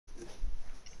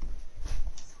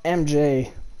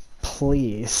MJ,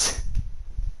 please.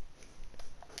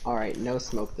 Alright, no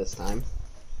smoke this time.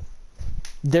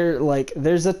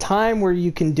 There's a time where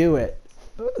you can do it,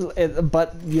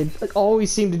 but you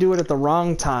always seem to do it at the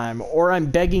wrong time, or I'm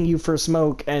begging you for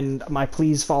smoke and my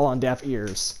pleas fall on deaf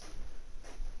ears.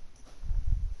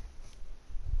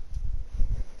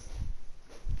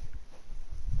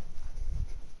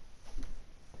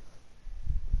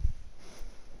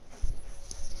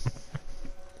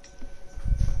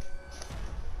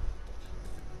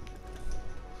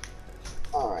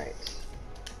 Alright.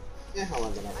 Yeah, how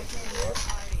long am I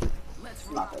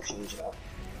I'm not gonna change it up.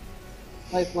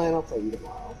 Lifeline, I'll tell you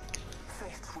tomorrow.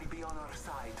 Fate will be on our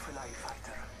side, Fly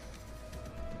Fighter.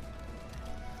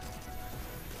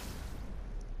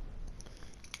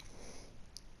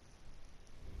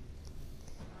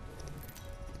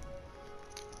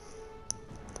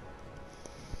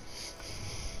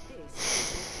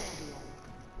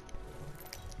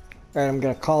 Alright, I'm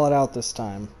gonna call it out this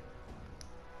time.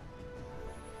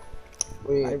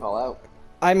 What are you gonna call out?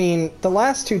 I mean, the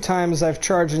last 2 times I've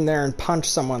charged in there and punched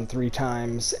someone 3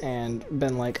 times and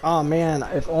been like, oh man,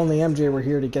 if only MJ were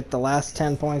here to get the last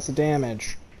 10 points of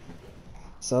damage.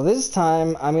 So this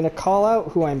time, I'm gonna call out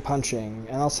who I'm punching,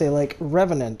 and I'll say like,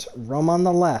 Revenant, roam on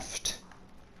the left.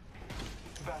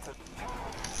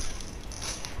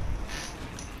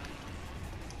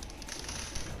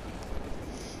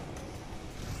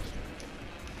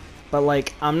 But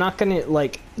like, I'm not gonna,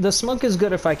 like, the smoke is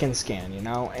good if I can scan, you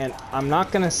know? And I'm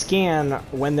not gonna scan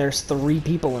when there's 3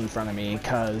 people in front of me,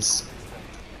 because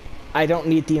I don't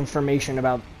need the information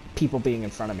about people being in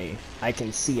front of me. I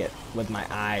can see it with my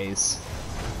eyes.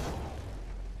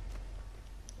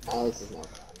 Oh, this is no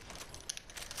fun.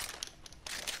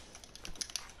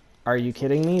 Are you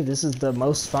kidding me? This is the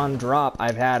most fun drop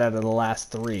I've had out of the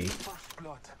last 3. First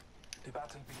blood. The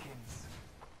battle begins.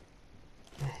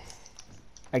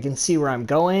 I can see where I'm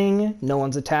going. No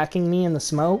one's attacking me in the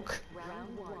smoke.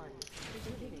 Round 1.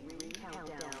 Beginning ring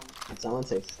countdown. Did someone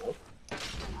say smoke?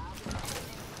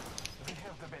 We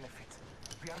have the benefit.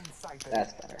 We are inside the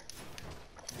That's better.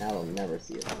 Now they'll never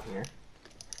see it from here.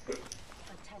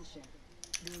 Attention.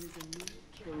 There is a new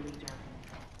kill leader.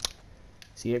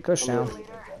 See it push down.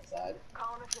 Outside.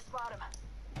 Call him if you spot him.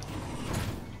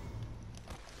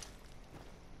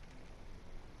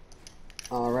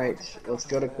 Alright, let's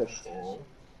go to Kushtown.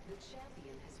 The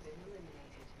champion has been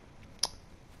eliminated.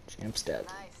 Champ's dead.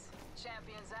 Nice.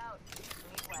 Champion's out.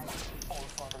 Meet West. all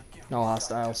father give No me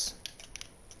hostiles.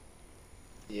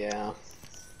 Yeah. sight.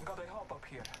 Got a hop up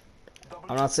here. Double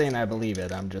I'm not saying I believe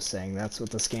it, I'm just saying that's what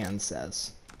the scan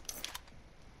says.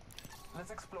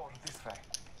 Let's explore this way.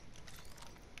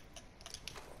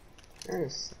 There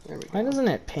we go. Why doesn't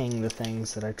it ping the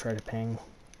things that I try to ping?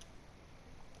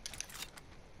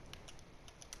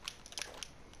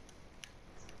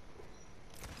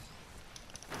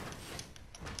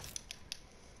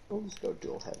 We'll just go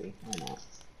dual heavy. Why not?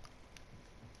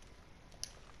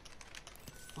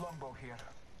 Longbow here.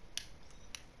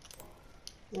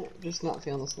 Yeah, just not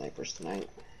feeling the snipers tonight.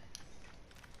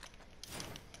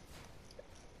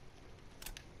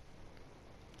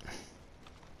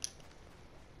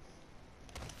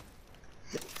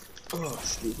 Oh,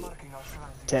 excuse me. Marking our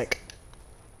surroundings. Tick.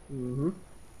 Mm-hmm.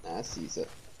 That sees it.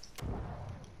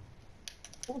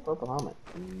 Oh, purple helmet.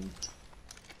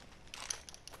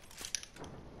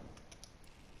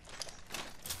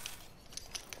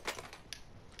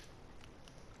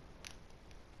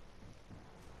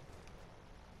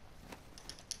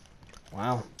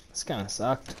 Wow, this kind of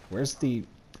sucked. Where's the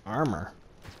armor?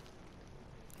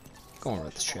 Going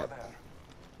with the Over ship. there.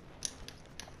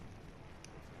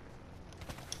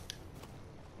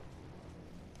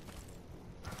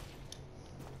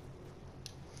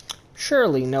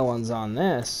 Surely no one's on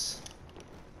this.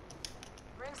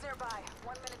 Rings nearby.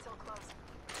 1 minute till close.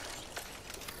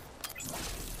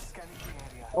 Scanning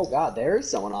the area. Oh god, there is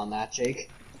someone on that,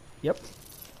 Jake. Yep.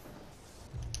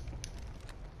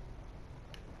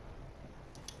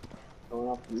 Going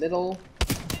up the middle.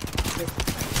 I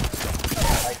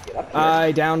get up here.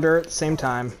 I downed her at the same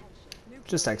time.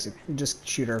 Just just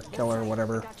shoot her, kill her,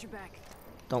 whatever. Got your back.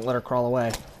 Don't let her crawl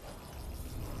away.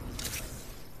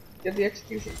 Get the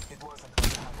execution. It wasn't.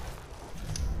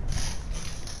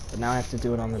 But now I have to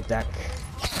do it on the deck.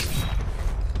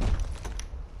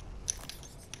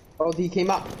 Oh, he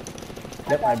came up.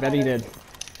 Yep, I bet he did.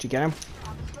 Did you get him?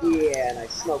 Yeah, and I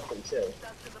smoked him too.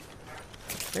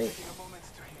 Great. Take a moment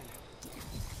to heal.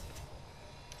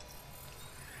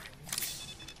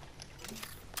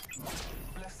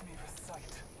 Bless me with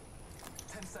sight.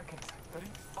 10 seconds.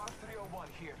 Ready? R301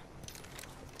 here.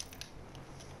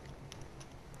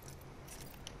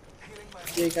 Healing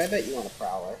Jake, I bet you want a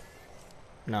Prowler.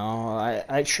 No,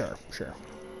 I sure.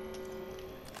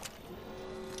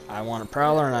 I want a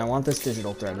Prowler and I want this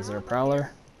digital thread. Is there a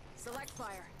Prowler? Select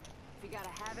fire. If you got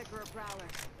a Havoc or a Prowler.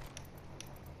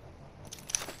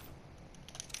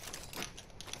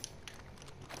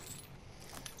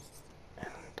 And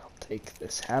I'll take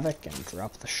this Havoc and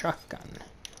drop the shotgun.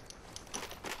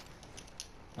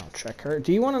 I'll check her.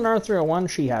 Do you want an R301?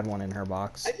 She had one in her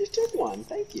box. I just took one,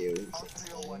 thank you.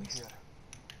 R301 here.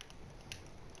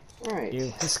 Alright.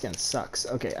 Ew, his skin sucks.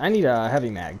 Okay, I need a heavy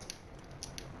mag.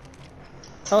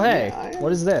 Oh hey, Yeah,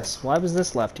 what is this? Why was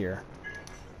this left here?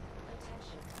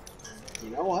 You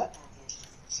know what?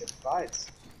 Ship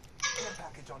provides. Care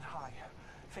package on high.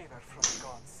 Favor from the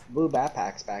gods. Blue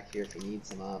backpacks back here if you need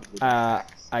some blue Uh, backpacks.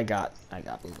 I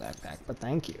got blue backpack, but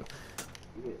thank you.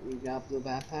 We got blue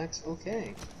backpacks?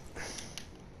 Okay.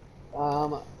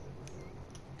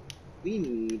 We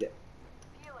need...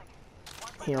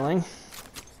 Healing.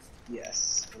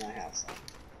 Yes, and I have some.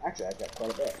 Actually, I've got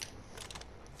quite a bit.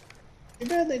 Too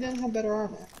bad they didn't have better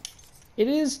armor. It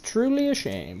is truly a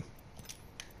shame.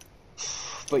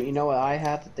 But you know what I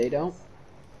have that they don't?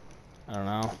 I don't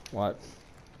know. What?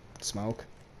 Smoke?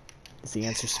 Is the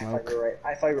answer smoke?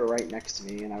 I thought you were right next to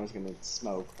me and I was gonna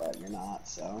smoke, but you're not,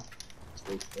 so... It's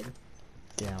wasted.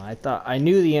 Yeah, I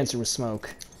knew the answer was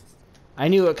smoke. I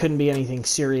knew it couldn't be anything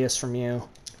serious from you.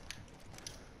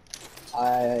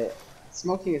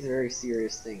 Smoking is a very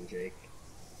serious thing, Jake.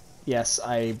 Yes,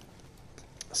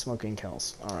 smoking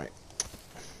kills. Alright.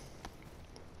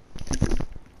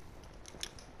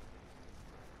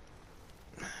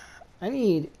 I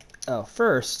need... Oh,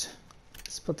 first,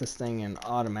 let's put this thing in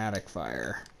automatic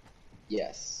fire.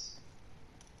 Yes.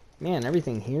 Man,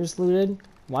 everything here's looted.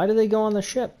 Why did they go on the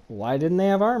ship? Why didn't they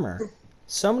have armor?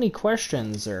 So many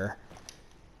questions are...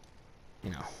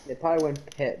 You know. They probably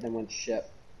went pit, then went ship.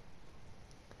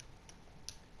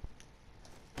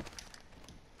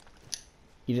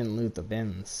 You didn't loot the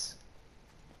bins.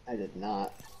 I did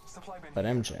not. Supply bin But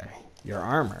here. MJ, your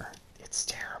armor, it's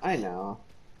terrible. I know.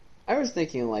 I was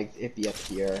thinking like it'd be up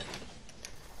here.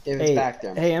 If it's Hey, back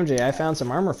there. hey MJ, I found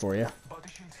some armor for you. Body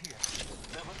shields here.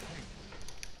 Level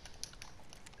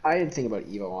 3. I didn't think about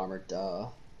Evo armor, duh.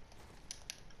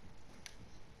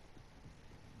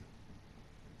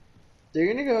 So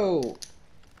you're gonna go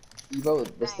Evo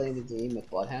this late in the game with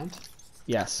Bloodhound?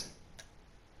 Yes.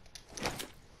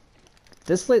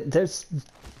 There's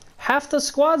half the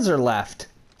squads are left.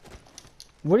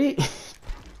 What do you?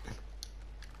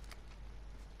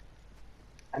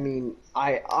 I mean,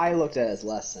 I looked at it as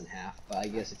less than half, but I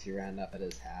guess if you round up it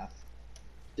as half,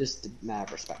 just a matter of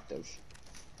perspective.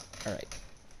 All right.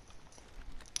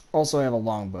 Also, I have a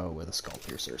longbow with a skull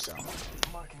piercer, so.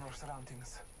 Marking our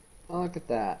surroundings. Oh, look at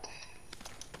that.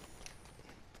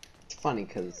 It's funny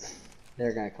because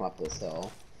they're gonna come up this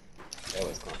hill. They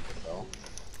always come up this hill.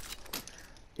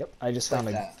 Yep, I just Like found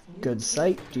a that. good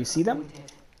site. Do you see them?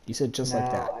 You said just like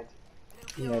that.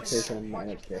 You know, there's a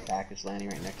minus care package landing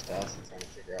right next to us. I'm trying to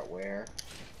figure out where.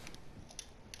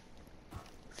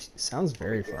 Sounds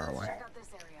very far away. Check out this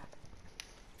area.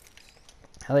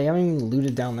 Hell, they haven't even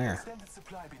looted down there. Extended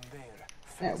supply bin there.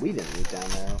 Yeah, we didn't move down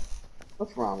there.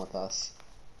 What's wrong with us?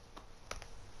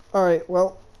 All right,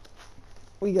 well,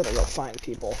 we gotta go find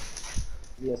people.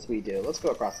 Yes, we do. Let's go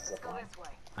across the zip Go line. this way.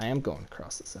 I am going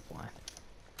across the zip line.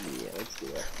 Yeah, let's do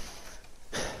it.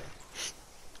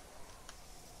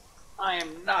 I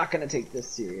am not gonna take this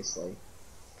seriously.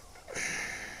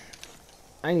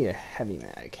 I need a heavy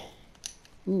mag.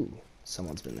 Ooh,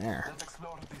 someone's been there. Let's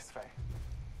explore this way.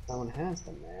 Someone has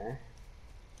them there.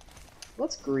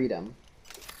 Let's greet them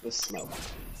with smoke.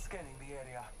 Scanning the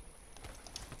area.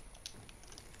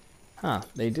 Huh,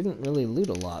 they didn't really loot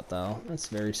a lot, though. That's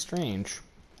very strange.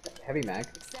 Heavy mag,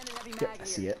 Extended heavy mag Yep, I here.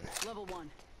 see it. Level 1.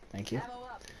 Thank you. Ammo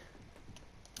up.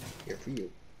 here for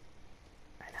you.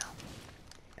 I know.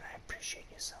 And I appreciate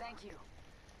you so much. Thank you.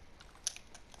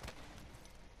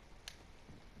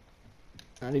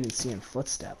 Not even seeing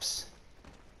footsteps.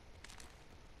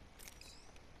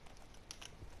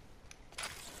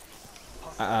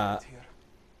 Hostiles here.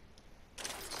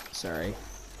 Sorry.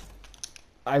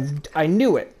 I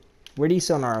knew it! Where'd he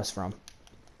sonar us from?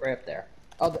 Right up there.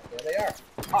 Oh, there they are.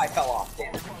 Oh, I fell off.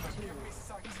 Damn it.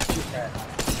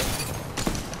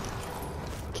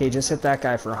 Okay, just hit that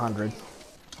guy for 100.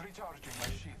 Recharging my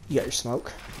shield. You got your smoke?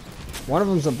 One of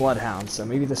them's a bloodhound, so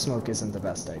maybe the smoke isn't the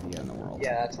best idea in the world.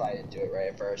 Yeah, that's why I didn't do it right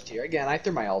at first here. Again, I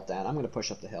threw my ult down. I'm gonna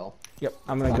push up the hill. Yep,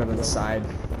 I'm gonna go to the side.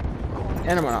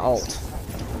 And I'm gonna ult.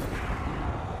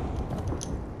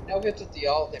 Now if it's with the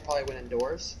ult, they probably went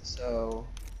indoors, so...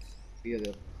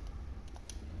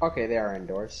 Okay, they are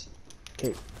indoors.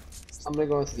 Okay, I'm gonna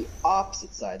go into the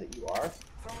opposite side that you are.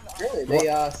 Really, they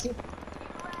seem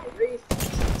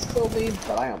killed me,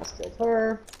 but I almost killed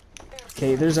her.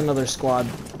 Okay, there's another squad.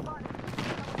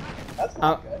 That's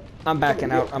not good. I'm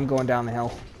backing out. I'm going down the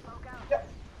hill. Yep.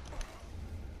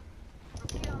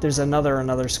 There's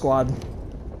another squad.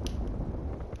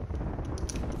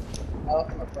 I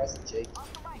left my present, Jake.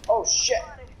 Oh shit!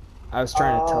 I was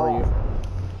trying to tell you.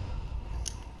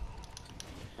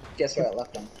 Guess where I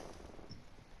left them?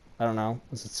 I don't know.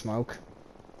 Was it smoke?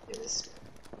 It was.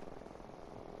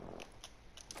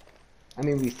 I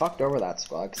mean, we fucked over that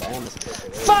squad because I almost killed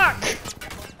it. Fuck!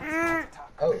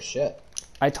 Oh shit!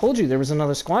 I told you there was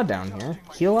another squad down here.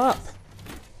 Heal up.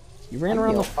 You ran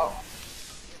around the. Oh.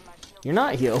 You're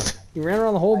not healed. You ran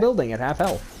around the whole building at half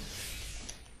health.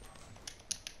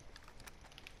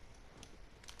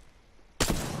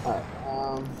 Alright,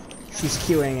 She's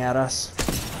queuing at us.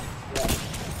 yeah.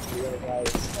 The other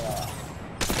guys,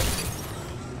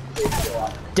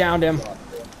 Downed him.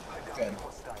 good.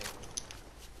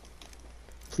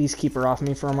 Please keep her off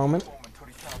me for a moment.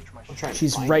 I'm trying to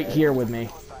She's find right her. here with me.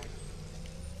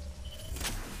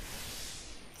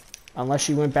 Unless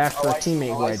she went back for a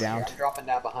teammate who I see her. downed. I'm dropping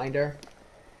down behind her.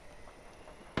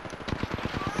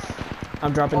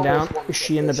 I'm dropping down. Is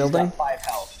she in the building? She's got 5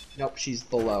 health. Nope, she's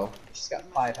below. She's got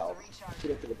 5 health.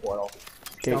 Get into the portal.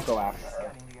 Okay. Don't go after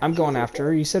her. I'm going after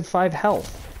her. You said 5 health.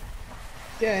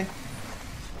 Okay.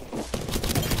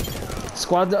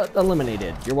 Squad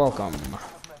eliminated. You're welcome.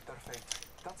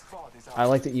 I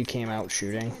like that you came out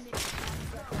shooting.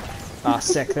 Ah,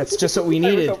 sick. That's just what we I was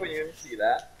needed. hoping you didn't see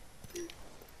that.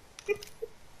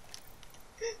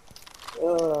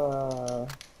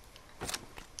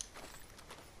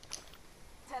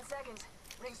 10 seconds.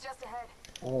 Rings just ahead.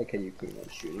 I like how you clean up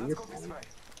shooting. You're funny.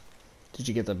 Did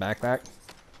you get the backpack?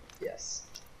 Yes.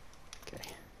 Okay.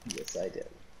 Yes, I did.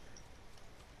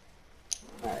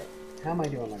 Alright. How am I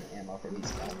doing on ammo for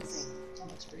these guns? That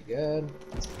looks pretty good.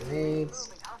 Some grenades.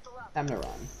 Time to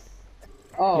run.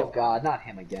 Oh Yep. god, not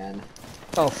him again.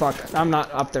 Oh fuck. I'm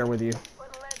not up there with you.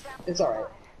 It's alright.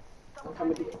 I'm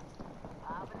coming to you.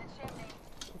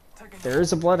 There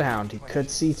is a bloodhound. He could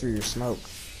see through your smoke.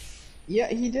 Yeah,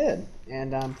 he did.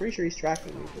 And I'm pretty sure he's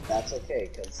tracking me, but that's okay,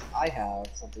 because I have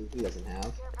something he doesn't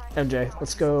have. MJ,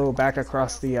 let's go back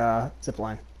across the zip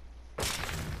line.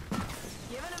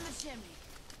 Giving him the chimney.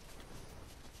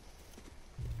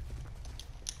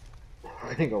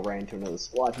 We're gonna go right into another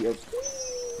squad here.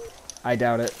 I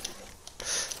doubt it.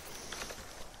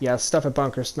 Yeah, stuff at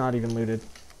bunker's not even looted.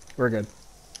 We're good.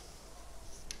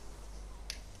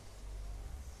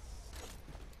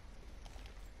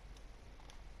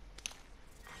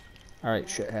 Alright,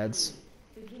 shitheads.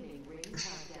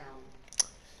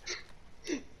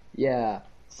 Yeah,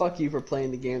 fuck you for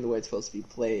playing the game the way it's supposed to be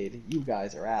played. You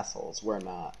guys are assholes, we're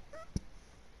not.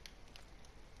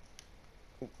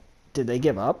 Did they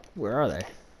give up? Where are they?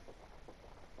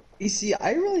 You see,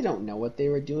 I really don't know what they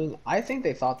were doing. I think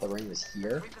they thought the ring was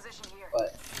here, Reposition here.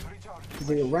 but because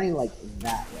they were running like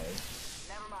that way.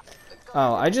 Never mind.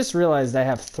 Oh, I just realized I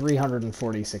have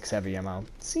 346 heavy ammo.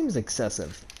 Seems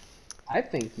excessive. I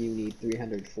think you need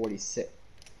 346.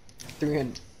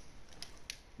 300.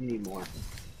 You need more.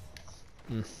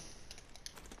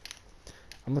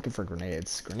 I'm looking for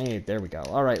grenades. Grenade, there we go.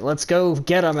 Alright, let's go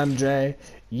get them, MJ.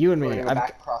 You and We're me. gonna go back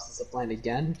across the zip line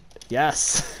again.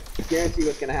 Yes. I guarantee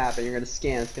what's gonna happen. You're gonna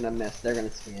scan, it's gonna miss. They're gonna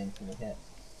scan, it's gonna hit.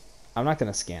 I'm not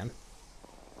gonna scan.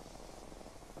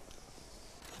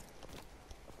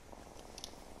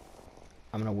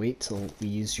 I'm gonna wait till we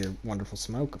use your wonderful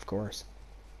smoke, of course.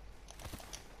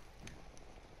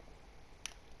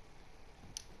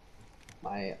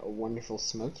 My wonderful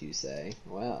smoke, you say?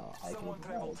 Well, I can Someone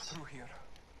traveled indulge. through here.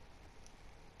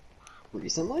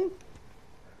 Recently?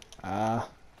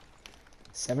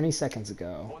 70 seconds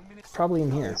ago. 1 minute. Probably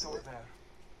in here. It's over there.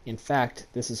 In fact,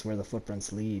 this is where the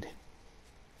footprints lead.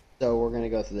 So we're gonna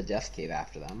go through the death cave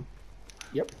after them.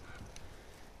 Yep.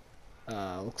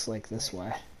 Looks like this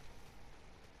way.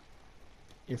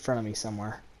 In front of me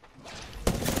somewhere.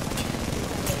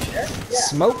 Yeah.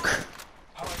 Smoke!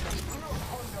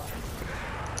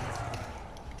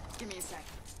 Give me a sec.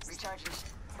 Recharging.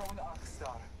 Thrown arc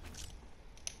star.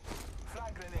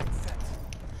 Frag grenade set.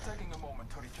 Taking a moment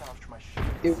to recharge my shield.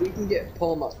 If we can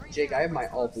pull them up. Jake, I have my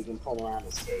ult, we can pull them around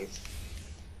this cave.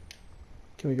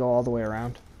 Can we go all the way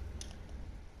around?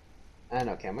 I don't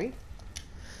know, can we?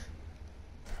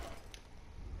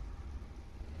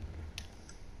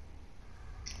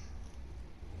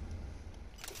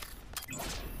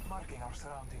 Marking our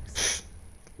surroundings.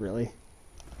 Really?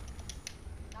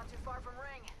 Not too far from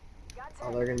ring. Got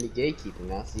Oh, they're gonna be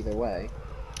gatekeeping us either way.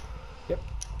 Yep.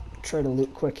 try to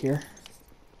loot quick here.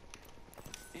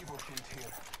 Evo shield here.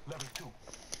 Level 2.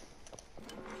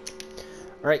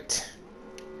 Alright.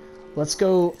 Let's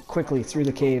go quickly through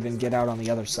the cave and get out on the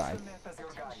other side. Map as your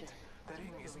guide. The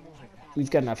ring is moving. We've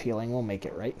got enough healing, we'll make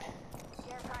it, right?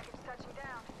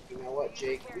 You know what,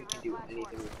 Jake? We can do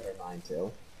anything with our mind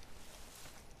to.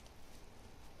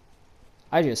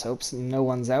 I just hope no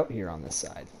one's out here on this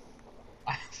side.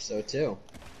 I hope so too.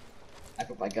 I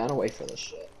put my gun away for this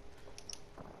shit.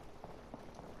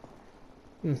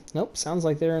 Nope, sounds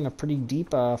like they're in a pretty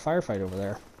deep firefight over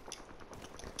there.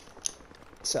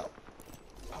 So,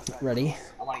 ready?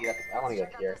 I wanna get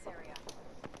up here.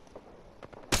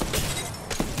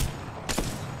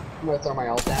 I'm gonna throw my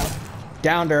ult down.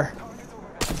 Downed her.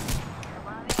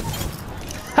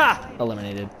 Ha!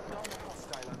 Eliminated.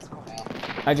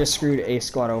 I just screwed a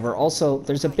squad over. Also,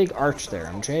 there's a big arch there,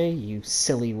 MJ, you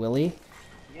silly willy.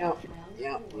 Yep.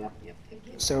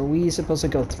 So are we supposed to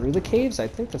go through the caves? I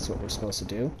think that's what we're supposed to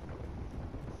do.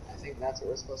 I think that's what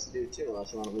we're supposed to do too,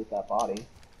 unless you want to loot that body.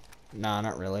 Nah,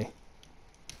 not really.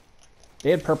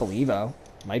 They had purple Evo.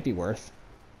 Might be worth.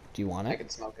 Do you want I it? can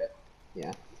smoke it.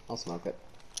 Yeah, I'll smoke it.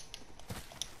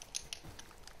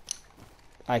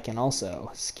 I can also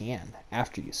scan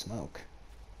after you smoke.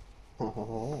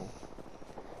 Oh,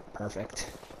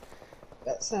 Perfect.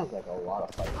 that sounds like a lot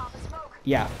of fighting.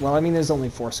 Yeah, well, I mean, there's only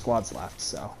 4 squads left,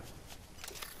 so.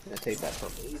 I'm gonna take that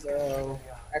purple Evo.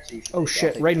 Actually, you should Oh take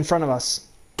shit, that. right in front of us.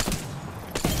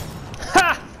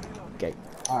 Ha! Okay,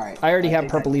 Alright. I already have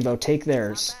take purple Evo, take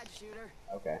theirs.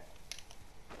 that. Okay.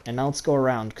 And now let's go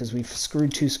around, because we've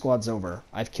screwed 2 squads over.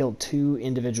 I've killed 2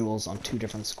 individuals on 2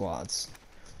 different squads.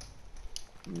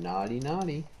 Naughty,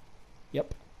 naughty.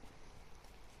 Yep.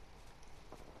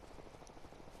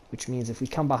 Which means if we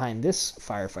come behind this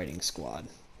firefighting squad,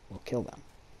 we'll kill them.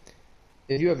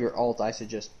 If you have your ult, I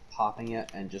suggest popping it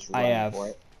and just I running have for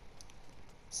it.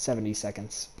 70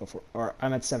 seconds before, or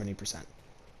I'm at 70%.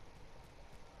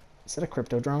 Is that a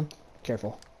crypto drone?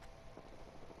 Careful.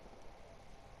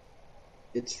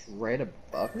 It's right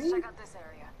above me? Check out this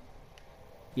area.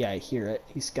 Yeah, I hear it.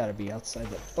 He's got to be outside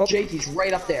the... Oh, Jake, he's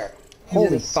right up there. He's in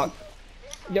holy a- fuck.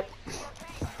 Yep.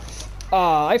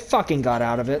 I fucking got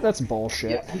out of it. That's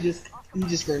bullshit. Yeah, he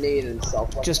just grenaded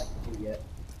himself like Just- an idiot.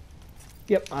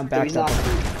 Yep, I'm So he's backed up.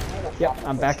 not- Yep,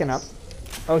 I'm backing up.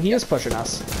 Oh, he is pushing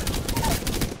us.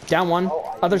 Down one.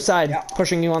 Oh, Other side. yeah.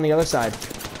 Pushing you on the other side.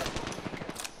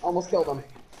 Almost killed him.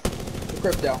 The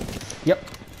crypto. Yep.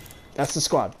 That's the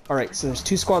squad. Alright, so there's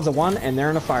 2 squads of 1, and they're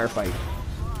in a firefight.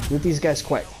 Loot these guys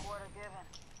quick.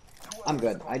 I'm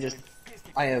good. I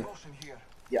have. Potion here.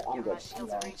 Yeah, I'm My good. I'm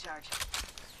shields are going. recharge.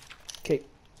 Okay.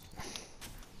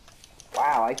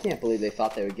 Wow, I can't believe they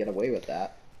thought they would get away with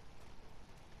that.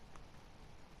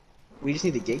 We just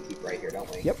need the gatekeep right here, don't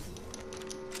we? Yep.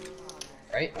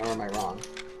 Right? Or am I wrong?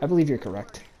 I believe you're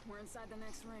correct. We're inside the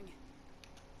next ring.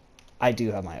 I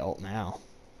do have my ult now.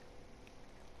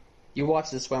 You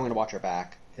watch this way, I'm gonna watch our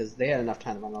back. Because they had enough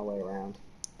time to run our way around.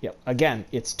 Yep. Again,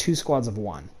 it's 2 squads of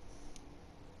 1.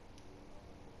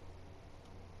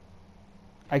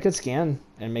 I could scan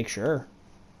and make sure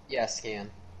Yeah,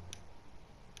 scan.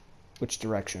 which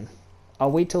direction.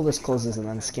 I'll wait till this closes and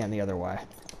then scan the other way.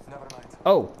 Never mind.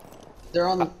 Oh, They're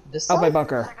on this out side? by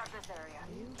bunker. Check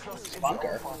out this area.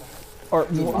 Bunker. Or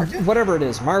whatever it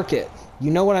is, mark it.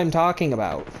 You know what I'm talking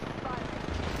about.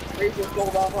 Rachel killed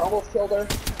her, almost killed her.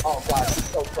 Oh god, she's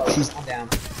so close. I'm down.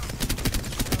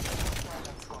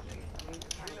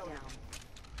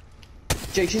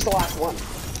 Jake, she's the last one.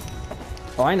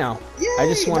 Oh, I know. I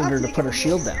just Yay, wanted not her to taking put her it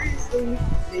shield down. seriously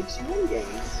makes you win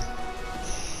games.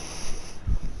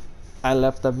 I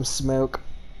left them smoke.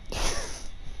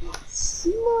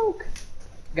 Smoke.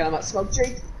 Got him at smoke,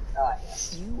 Jake? Ah,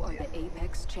 yes. You are the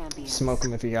Apex champions. Smoke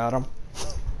them if you got them.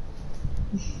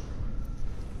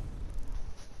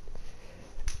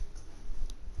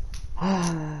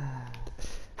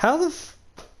 How the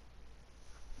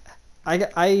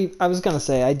I was gonna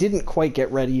say I didn't quite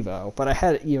get red Evo, but I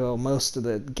had Evo most of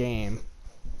the game,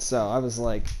 so I was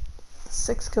like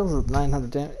 6 kills with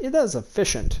 900 damage. That is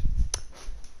efficient.